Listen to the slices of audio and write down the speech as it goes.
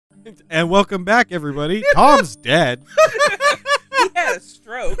And welcome back, everybody. Tom's dead. He had a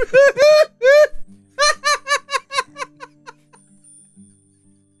stroke.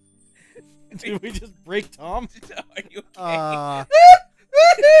 Did we just break Tom? Are you okay? I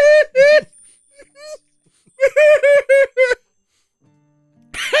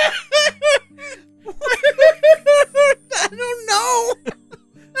don't know.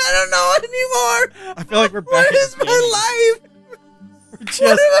 I don't know anymore. I feel like we're back. What is my life? Just...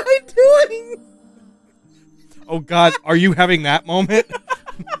 What am I doing? Oh God, are you having that moment?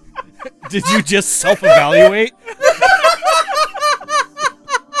 Did you just self-evaluate?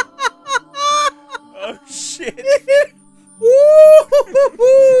 Oh shit!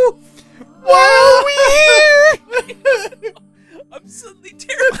 Why are we here? I'm suddenly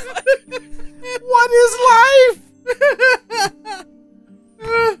terrified. What is life?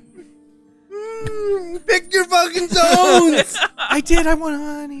 Pick your fucking zones. I did. I want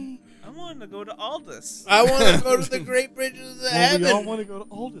honey. I wanted to go to Aldous. I want to go to the Great Bridges of Heaven. We all want to go to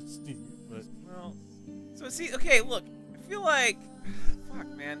Aldous, Steve. But... Well, so see, okay, look, I feel like, fuck,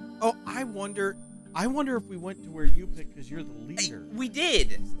 man. Oh, I wonder if we went to where you picked because you're the leader. We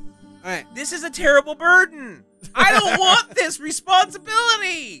did. All right. This is a terrible burden. I don't want this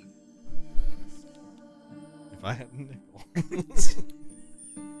responsibility. If I had a nickel.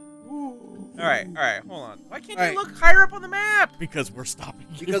 All right, hold on. Why can't All you right. look higher up on the map? Because we're stopping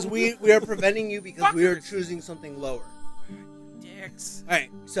you. Because we are preventing you because we are choosing something lower. Dicks. All right.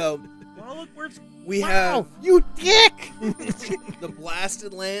 So Wanna look where it's... we Wow, have you dick! the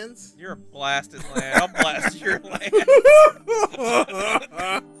Blasted Lands. You're a blasted land. I'll blast your land.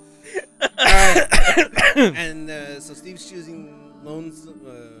 And so Steve's choosing Lone's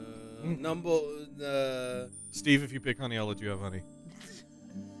Numble. Steve, if you pick honey, I'll let you have honey.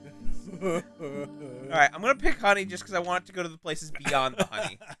 Alright, I'm gonna pick honey just because I want it to go to the places beyond the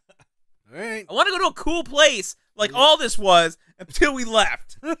honey. All right. I want to go to a cool place like all this was until we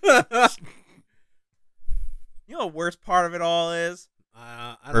left. You know what the worst part of it all is?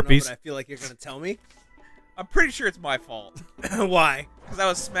 I don't Herpes? know, but I feel like you're gonna tell me. I'm pretty sure it's my fault. Why? Because I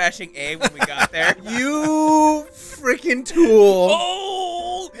was smashing A when we got there. You freaking tool!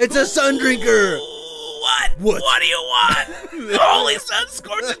 Oh! It's a sun drinker. What? What do you want? The holy sun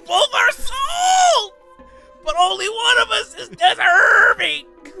scorches both our souls! But only one of us is deserving!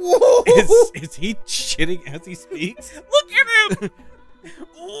 Whoa! Is he shitting as he speaks? Look at him!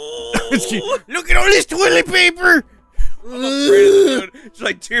 Ooh. Look at all this toilet paper! I'm afraid of dude. She's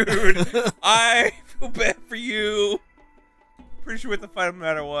like, dude, I feel bad for you. Pretty sure we have to fight him no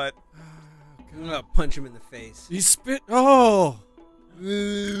matter what. I'm gonna punch him in the face. He spit. Oh! I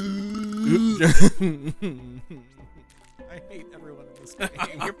hate everyone in this game.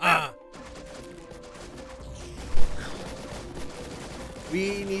 You're bad.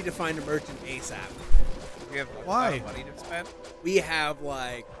 We need to find a merchant ASAP. We have Why? money to spend. We have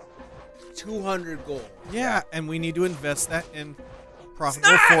like 200 gold. Yeah, and we need to invest that in profitable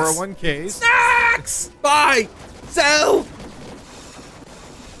Snacks! 401ks. Snacks! Buy! Sell!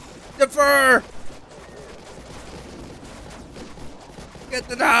 Defer! Get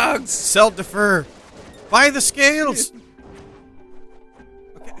the dogs! Sell, defer. Buy the scales.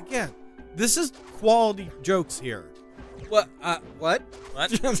 Okay, again, this is quality jokes here. What? What?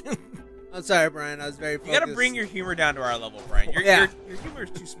 What? I'm sorry, Brian. I was very focused. You gotta bring your humor down to our level, Brian. Your humor is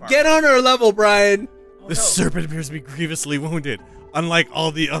too smart. Get on our level, Brian! Oh, The no. serpent appears to be grievously wounded, unlike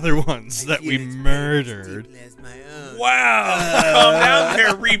all the other ones that we murdered. Wow! Calm down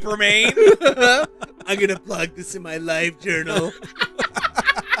there, Reaper Main. I'm gonna plug this in my live journal.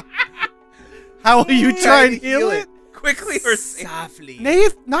 How will you try and heal it? Quickly or safe? Softly.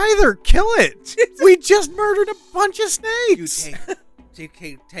 Neither. Kill it. We just murdered a bunch of You snakes.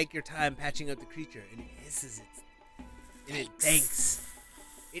 take your time patching up the creature, and it hisses it. And it thanks.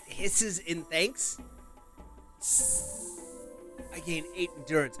 It hisses in thanks. I gain 8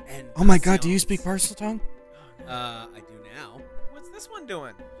 endurance and. Oh my God! Do you speak Parcel Tongue? I do now. What's this one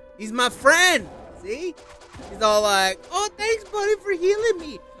doing? He's my friend. See? He's all like, "Oh, thanks, buddy, for healing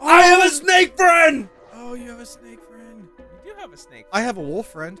me. Oh. I have a snake friend." Oh, you have a snake friend. You do have a snake. I have a wolf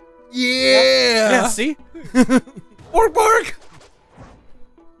friend. Yeah. Yeah. See? Bark, bark.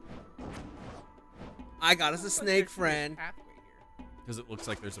 I got us a snake friend. Pathway here. Because it looks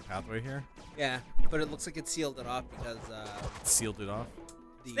like there's a pathway here. Yeah, but it looks like it sealed it off because Sealed it off.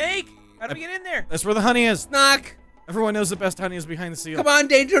 the Snake! How do we get in there? That's where the honey is. knock. Everyone knows the best honey is behind the seal. Come on,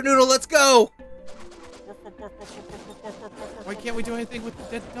 Danger Noodle, let's go. Why can't we do anything with the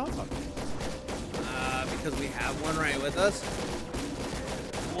dead dog? Because we have one right with us.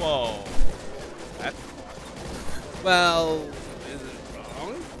 Whoa. That's Well, is it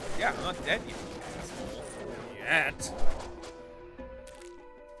wrong? Yeah, I'm not dead yet, you asshole. Yet.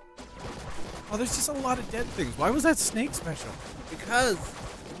 Oh, there's just a lot of dead things. Why was that snake special? Because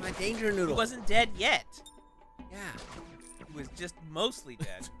my danger He noodle. wasn't dead yet. Yeah, He was just mostly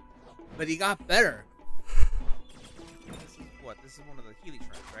dead. but he got better. This is what? This is one of the Healy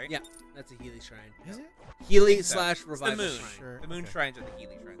shrines, right? Yeah, that's a Healy shrine. Is it? Healy think so. slash It's the revival moon. shrine. Sure. The moon Okay. shrines are the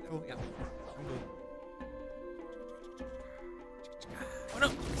Healy shrines. Cool. Yep. I'm good. Oh no,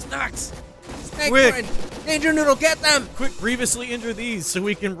 it's Nox! Snake Quick. shrine. Danger noodle, get them Quick, grievously injure these so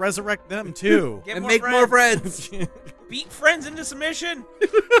we can resurrect them too. Get and more make friends. more friends. Beat friends into submission.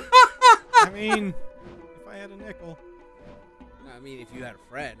 I mean, if I had a nickel. I mean, if you had a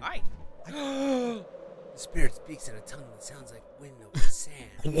friend. Hi. The spirit speaks in a tongue that sounds like wind over sand.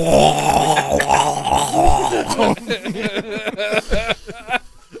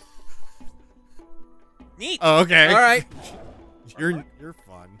 Neat. Oh, okay. All right. You're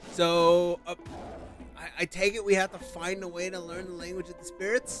fun. So, I take it we have to find a way to learn the language of the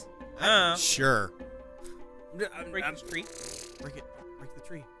spirits. Sure. Break this tree. Break it. Break the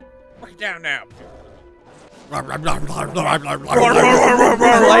tree. Break it down now. I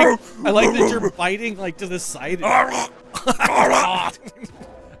like that you're biting like to the side.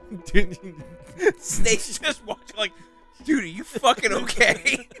 Snake's just watching like, dude, are you fucking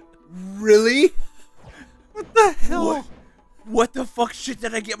okay? Really? What the hell? What the fuck shit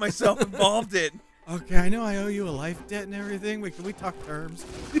did I get myself involved in? Okay, I know I owe you a life debt and everything, but can we talk terms?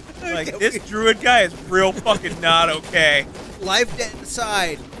 Like, this druid guy is real fucking not okay. Life debt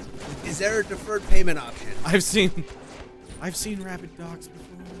aside, is there a deferred payment option? I've seen rabid dogs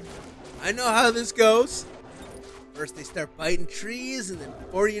before. I know how this goes. First they start biting trees, and then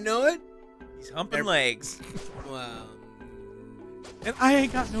before you know it, He's humping legs. well, And I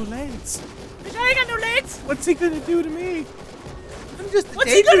ain't got no legs. Bitch, I ain't got no legs. What's he gonna do to me? I'm just a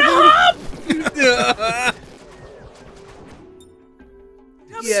What's he danger gonna noodle. hump?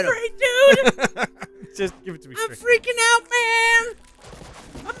 I'm Get 'em. straight, dude. Just give it to me I'm straight. freaking out, man.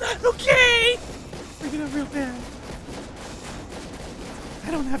 I'm not okay. Freaking out real bad.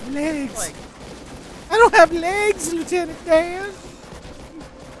 I don't have legs. Like, I don't have legs, Lieutenant Dan.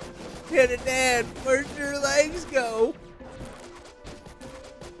 Dad, where'd your legs go?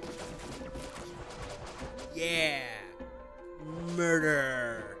 Yeah.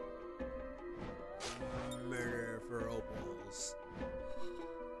 Murder. Murder for opals.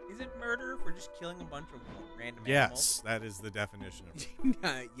 is it murder for just killing a bunch of random Yes, that is the definition of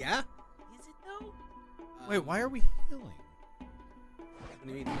it. Yeah? animals? Is it though? Wait, why are we healing? What do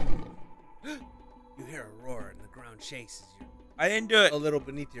you mean? You hear a roar and the ground shakes as you're I didn't do it. a little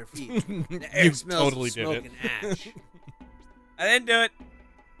beneath your feet. The air You smells totally of did smoke it. and ash. I didn't do it.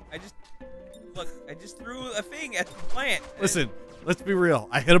 I just threw a thing at the plant. Listen, let's be real.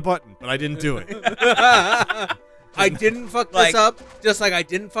 I hit a button, but I didn't do it. I didn't fuck this Like- up, just like I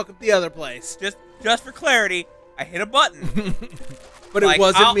didn't fuck up the other place. Just for clarity, I hit a button. But Like, it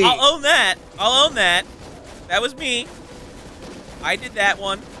wasn't I'll, me. I'll own that. I'll own that. That was me. I did that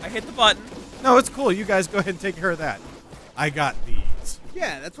one. I hit the button. No, it's cool. You guys go ahead and take care of that. I got these.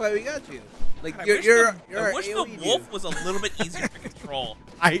 Yeah, that's why we got you. Like I you're wish you're, the, you're I our wish the AoE wolf dude. was a little bit easier to control.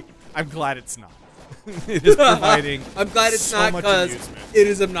 I'm glad it's not. It is providing I'm glad it's so not much because amusement. it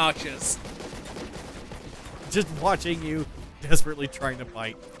is obnoxious. Just watching you desperately trying to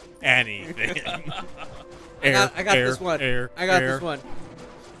bite anything. I got air, this one. air, I got air. this one.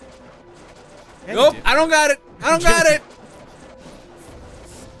 Yeah, you Nope, did. I don't got it. I don't got it.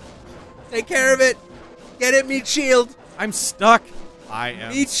 Take care of it. Get it, meat shield. I'm stuck. I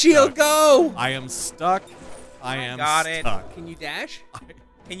am Meat shield, stuck. go. I am stuck. I am got it. stuck. Can you dash?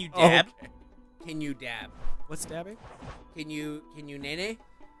 Can you Oh, dab? okay. Can you dab? What's dabbing? Can you nene?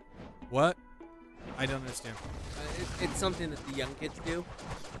 What? I don't understand. It's something that the young kids do.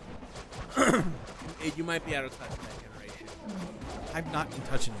 You might be out of touch with that generation. I'm not in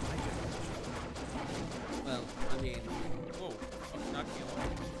touch in my generation. Well, I mean, Whoa. Fuck, knock me away.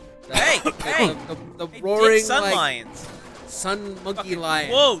 the, Hey, the, hey! the Hey, roaring dick sun like lions. sun monkey Fucking-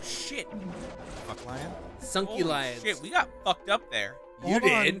 lion, Whoa, shit. Fuck lion. sunky Holy lions. Shit, we got fucked up there. You Hold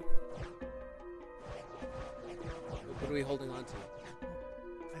on. did. What are we holding on to?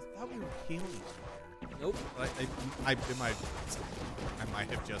 I thought we were healing. Nope. I might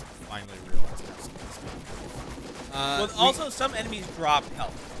have just finally realized that. Well, we- also, some enemies drop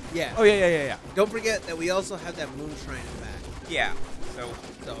health. yeah. Oh yeah. Don't forget that we also have that moon shrine in the back. Yeah. So,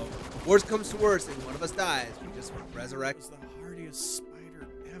 So, worst comes to worst, and one of us dies, we just resurrect. It's the hardiest spider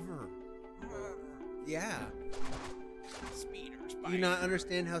ever. Yeah. speeder, Do spider. you not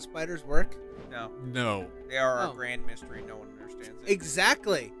understand how spiders work? No. No. They are Oh. a grand mystery. No one understands it.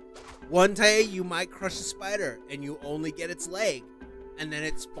 Exactly. One day you might crush a spider and you only get its leg, and then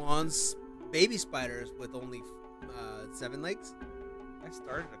it spawns baby spiders with only 7 legs. I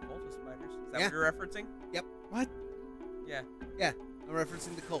started a cult of spiders. Is that Yeah. what you're referencing? What? Yeah. Yeah, I'm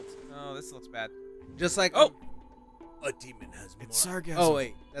referencing the cult. Oh, this looks bad. Just like Oh. a demon has more. It's sarcasm. Oh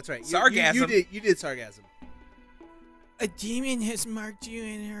wait, that's right. Sarcasm. You did sarcasm. A demon has marked you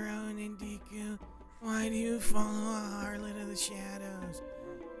in her own Indiku. Why do you follow a harlot of the shadows?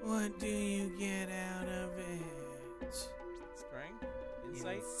 What do you get out of it? Strength?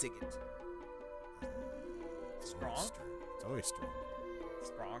 Insight? Siggit. Strong? It's always strong.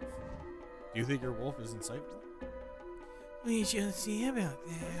 Strong. Do you think your wolf is insightful? We shall see about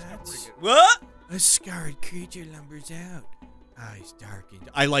that. Pretty good. What? A scarred creature lumbers out. Eyes darkened.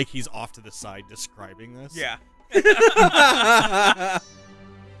 I like he's off to the side describing this. Yeah.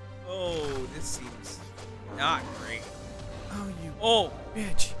 Oh, this seems not great. Oh, you Oh,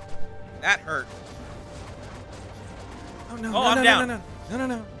 bitch. that hurt. Oh, no. Oh, no, I'm no, down. No, no, no,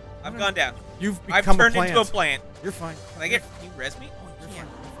 no, no. I've No, gone down. You've I've become turned a plant. into a plant. You're fine. Can you res me? Oh, You're you fine.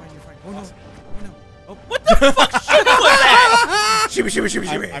 can. You're fine. Oh, no. Awesome. Oh, no. Oh. What the fuck shit was that? Shimmy, shimmy, shimmy,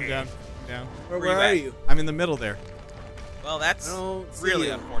 shimmy. I'm down. I'm down. Where Where you are at? you? I'm in the middle there. Well, that's I don't see really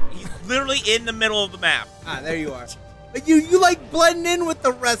you. unfortunate. He's literally in the middle of the map. Ah, there you are. But you like blend in with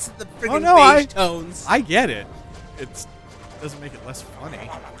the rest of the freaking Oh, no, beige tones. I get it. It doesn't make it less funny.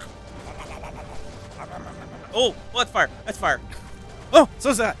 Oh, that's fire. That's fire. Oh,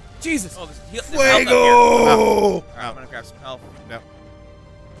 so's that. Jesus. Oh, there's health up here. Fuego! I'm gonna grab some health. No.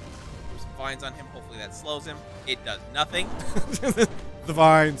 Put some vines on him. Hopefully that slows him. It does nothing. The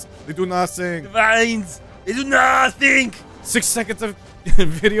vines. They do nothing. Vines. They do nothing. 6 seconds of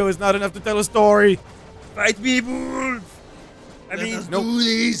video is not enough to tell a story. Fight me, wolf. I mean, Nope. Do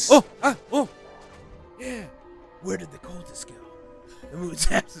this. Oh, oh. Yeah. where did the cultists go? The moon's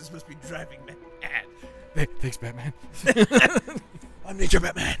absence must be driving me mad. Thanks, Batman. I'm Nature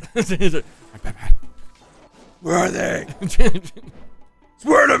Batman. I'm Batman. Where are they?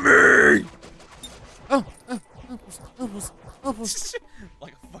 Swear to me!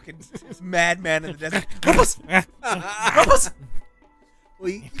 Like a fucking madman in the desert. Well,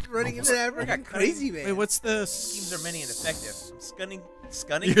 you keep running into that freaking crazy man. Wait, what's the Schemes are many and effective. I'm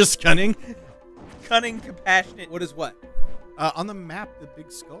stunning, You're stunning? cunning, compassionate. What is what? On the map, the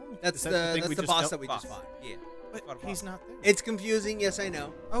big skull? That's Is that the thing we just boss dealt- that we boss. just fought. Yeah. But Fought a he's boss. not there. It's confusing. Yes, I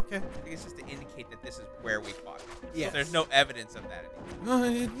know. Okay. I think it's just to indicate that this is where we fought. Yeah. There's no evidence of that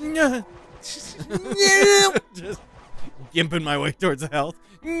anymore. Just gimping my way towards health.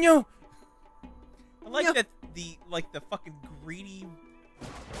 No. I like that the fucking greedy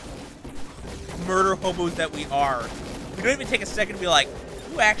murder hobos that we are. We don't even take a second to be like,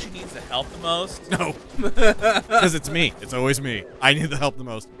 who actually needs the help the most? No. Because it's me. It's always me. I need the help the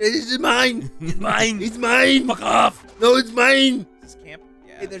most. It's mine. It's mine. It's mine. Fuck off. No, it's mine. Is this camp?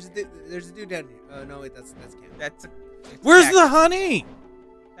 Yeah. Hey, there's a dude down here. No, wait, that's camp. That's Where's the honey?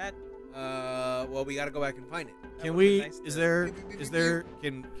 that? Well, we gotta go back and find it. Can would've we? been nice Is to- there? Is there?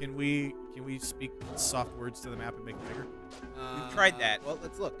 Can we speak soft words to the map and make it bigger? We've tried that. Well,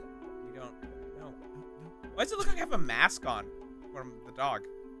 let's look. We don't. No. Why does it look like I have a mask on from the dog?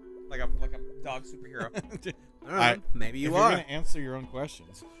 Like a dog superhero. I don't know. Maybe you if are. You're gonna answer your own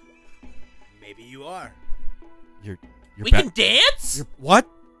questions. Maybe you are. You're We back. can dance. You're what?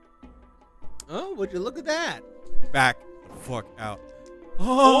 Oh, would you look at that? Back the fuck out. Oh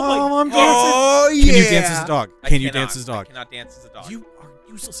Oh, my I'm dancing. Oh yeah. Can you dance as a dog? I Can you cannot. dance as a dog? I cannot dance as a dog. You are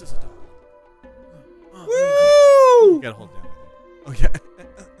useless as a dog. Woo! You gotta hold down. I think. Okay.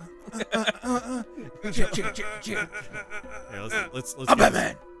 Yeah, let's. I'm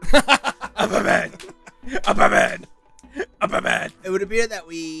Batman. I'm Batman. I'm Batman. I'm Batman. It would appear that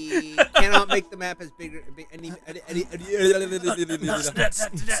we cannot make the map as big.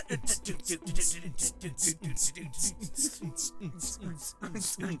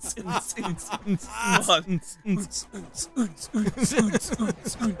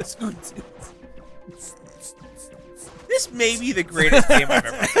 This may be the greatest game I've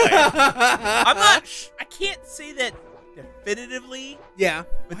ever played. I'm not. I can't say that definitively, Yeah.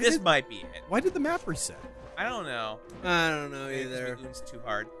 but Why this did- might be it. Why did the map reset? I don't know. I don't know Maybe 'cause either. we oons too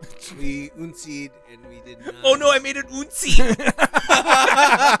hard. We unseed and we did not. Oh no! I made an unsi.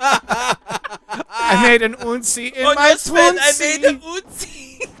 I made an unsi in Oh my no, Sven! I twenty. made an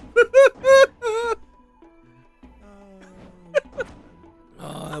unsi.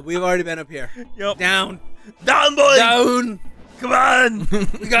 We've already been up here. Yup. Down. Down, boy. Down. Come on.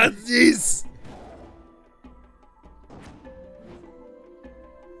 We got this.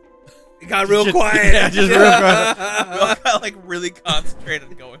 It got real quiet. Yeah, just real quiet. We all got like really concentrated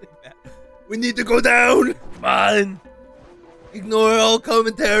on going like that. We need to go down. Come on. Ignore all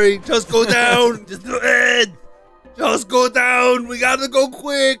commentary. Just go down. Just do it. Just go down. We gotta go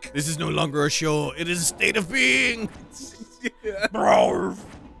quick. This is no longer a show. It is a state of being. Bro.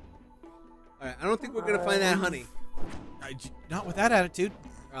 Alright, I don't think we're gonna find that honey. Not with that attitude.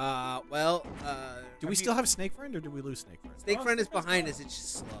 Well, Do we still have Snake Friend, or did we lose Snake Friend? Snake Friend is behind us. It's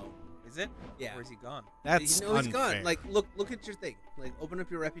just slow. Is it? Yeah. Where's he gone? That's You know he's unfair. gone. Like, look at your thing. Like, open up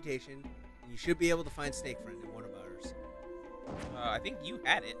your reputation, and you should be able to find Snake Friend in one of ours. I think you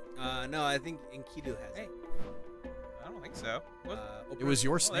had it. No, I think Enkidu has Hey. it. I don't think so. What? It was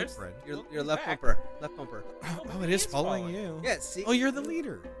your Snake there's- Friend. Your left back. bumper. Left bumper. Oh, it is following you. Yeah, see? Oh, you're the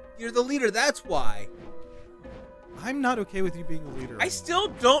leader. You're the leader. That's why. I'm not okay with you being the leader. I still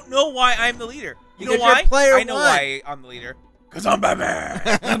don't know why I'm the leader. You know Because you're why? player I know one. why I'm the leader. Cause I'm Batman.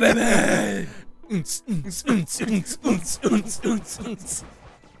 I'm Batman.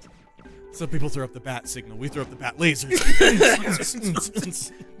 Some people throw up the bat signal. We throw up the bat lasers.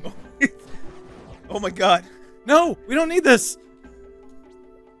 Oh my god. No, we don't need this.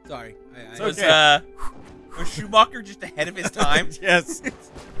 Sorry. Was Schumacher just ahead of his time? Yes.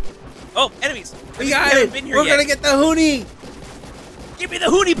 Oh, enemies. We You got haven't it. been here We're yet. gonna get the Hoonie. Give me the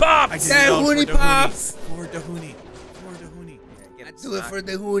Hoonie Pops. I did That it all for Hoonie the Hoonie. Pops. For the Hoonie. For the Hoonie. Get I it, do it son. for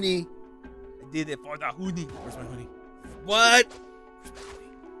the Hoonie. I did it for the Hoonie. Where's my Hoonie? What?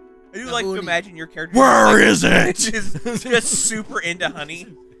 I do The like to Hoonie. imagine your character. Where like, is it? just super into honey.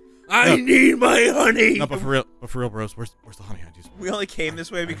 I need my honey. No, but for real, bros. Where's the honey? We only came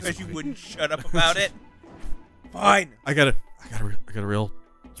this way because you wouldn't shut up about it. Fine. I got a real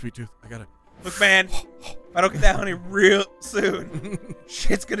sweet tooth. Look, man. If I don't get that honey real soon,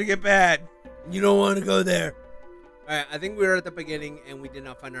 shit's gonna get bad. You don't want to go there. All right, I think we were at the beginning and we did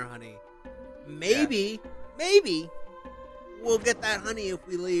not find our honey. Maybe we'll get that honey if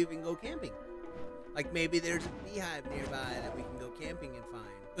we leave and go camping. Like maybe there's a beehive nearby that we can go camping and find.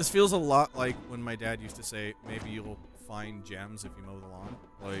 This feels a lot like when my dad used to say, maybe you'll find gems if you mow the lawn.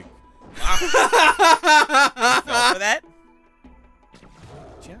 Like, Fell for that?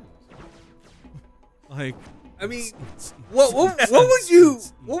 gems. Like, I mean, what would you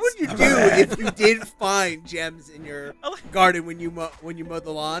do if you did find gems in your garden when you mow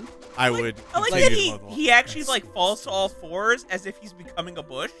the lawn? I would. I like continue that to mow the lawn. he actually like falls to all fours as if he's becoming a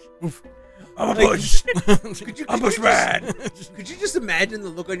bush. Oof. I'm a bush. I'm Bushman. Could you just imagine the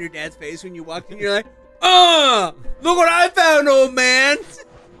look on your dad's face when you walked in? You're like, look what I found, old man.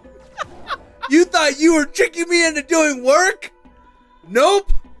 You thought you were tricking me into doing work?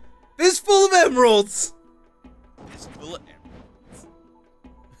 Nope. Fistful of emeralds. It's full of emeralds.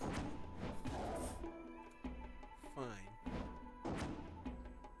 Fine.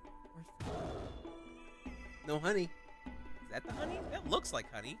 No honey. Is that the honey? That looks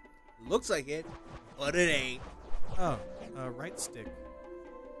like honey. Looks like it, but it ain't. Oh, right stick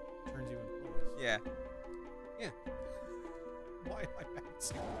turns you in place. Yeah. Yeah. Why am I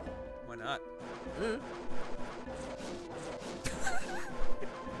bouncing? Why not?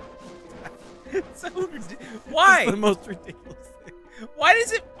 So why? It's the most ridiculous thing. Why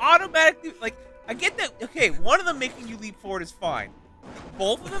does it automatically like? I get that. Okay, one of them making you leap forward is fine.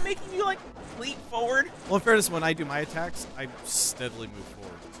 Both of them making you like leap forward. Well, in fairness, when I do my attacks, I steadily move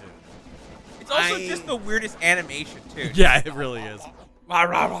forward too. It's also just the weirdest animation too. Yeah, it really is.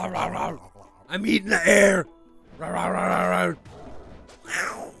 I'm eating the air.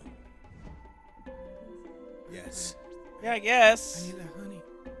 Yes. Yeah, I guess. I need that honey.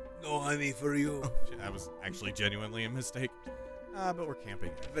 No honey for you. That was actually genuinely a mistake. But we're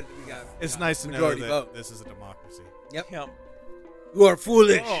camping. But we got. It's nice to know majority that vote. this is a democracy. Yep. Yeah. You are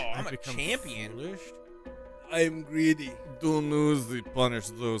foolish. Oh, I'm I've a become champion. foolish. I am greedy. Do Newsy punish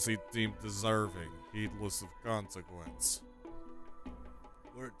those he deemed deserving, heedless of consequence.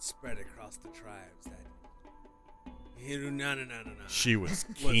 Word spread across the tribes that Hirunananana She was was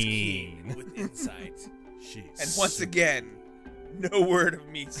keen. keen with insight. And once again, no word of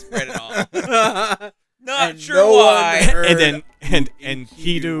me spread at all. Not And sure no one why. heard And then and who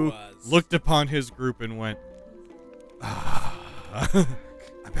Enkidu Enkidu was. looked upon his group and went, I'm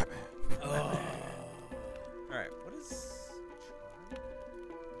Batman. Alright, what is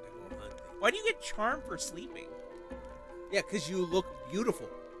why do you get charm for sleeping? Yeah, because you look beautiful.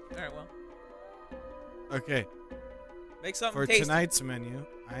 Alright, well. Okay, Make something for tasty. tonight's menu,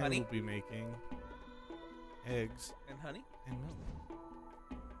 I Honey? will be making eggs And honey? and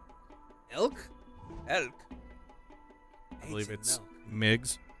milk. Elk? Elk. I believe Eggs it's and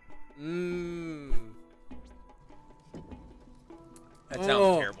Migs. milk. That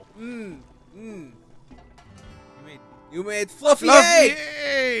sounds terrible. You You made made fluffy, Fluffy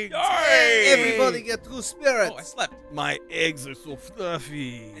egg. eggs! Yay! body get two spirits. Oh, I slept. My eggs are so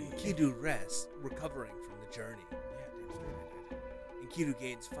fluffy. And Kidu rests, recovering from the journey. And Kidu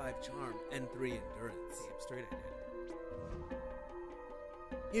gains 5 charm and 3 endurance. Damn straight I did.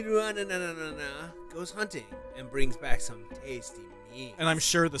 Kidu goes hunting and brings back some tasty meat. And I'm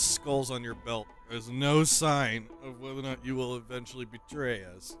sure the skulls on your belt is no sign of whether or not you will eventually betray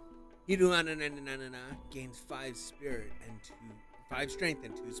us. Kidu gains 5 spirit and 5 strength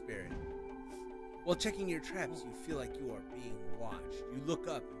and 2 spirit. While checking your traps, you feel like you are being watched. You look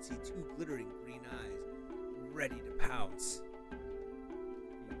up and see 2 glittering green eyes, ready to pounce.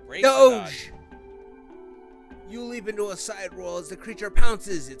 Break the dodge. Doge! You leap into a side roll as the creature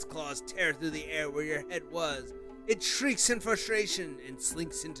pounces. Its claws tear through the air where your head was. It shrieks in frustration and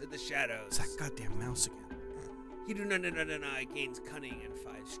slinks into the shadows. It's that goddamn mouse again. Kidu gains cunning and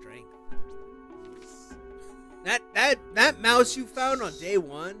 5 strength. That mouse you found on day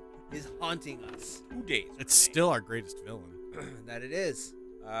 1 is haunting us. 2 days. It's still our greatest villain. That it is.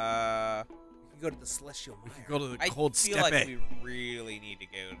 You can go to the Celestial Mire. Go to the I cold feel steppe. like we really need to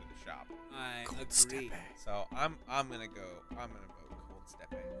go to the shop. I Cold agree. steppe. So I'm gonna go. I'm gonna vote Cold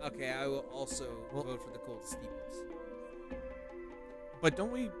Steppe. Okay, I will also Well- vote for the Cold Steeples. But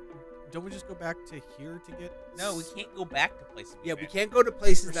don't we just go back to here to get? No, we can't go back to places. Yeah, we can't go to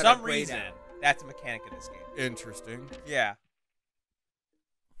places For that some are grayed reason, out. that's a mechanic of this game. Interesting. Yeah.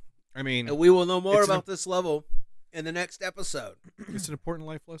 I mean, And we will know more It's an- about this level in the next episode. it's an important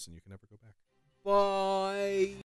life lesson. You can never go back. Bye.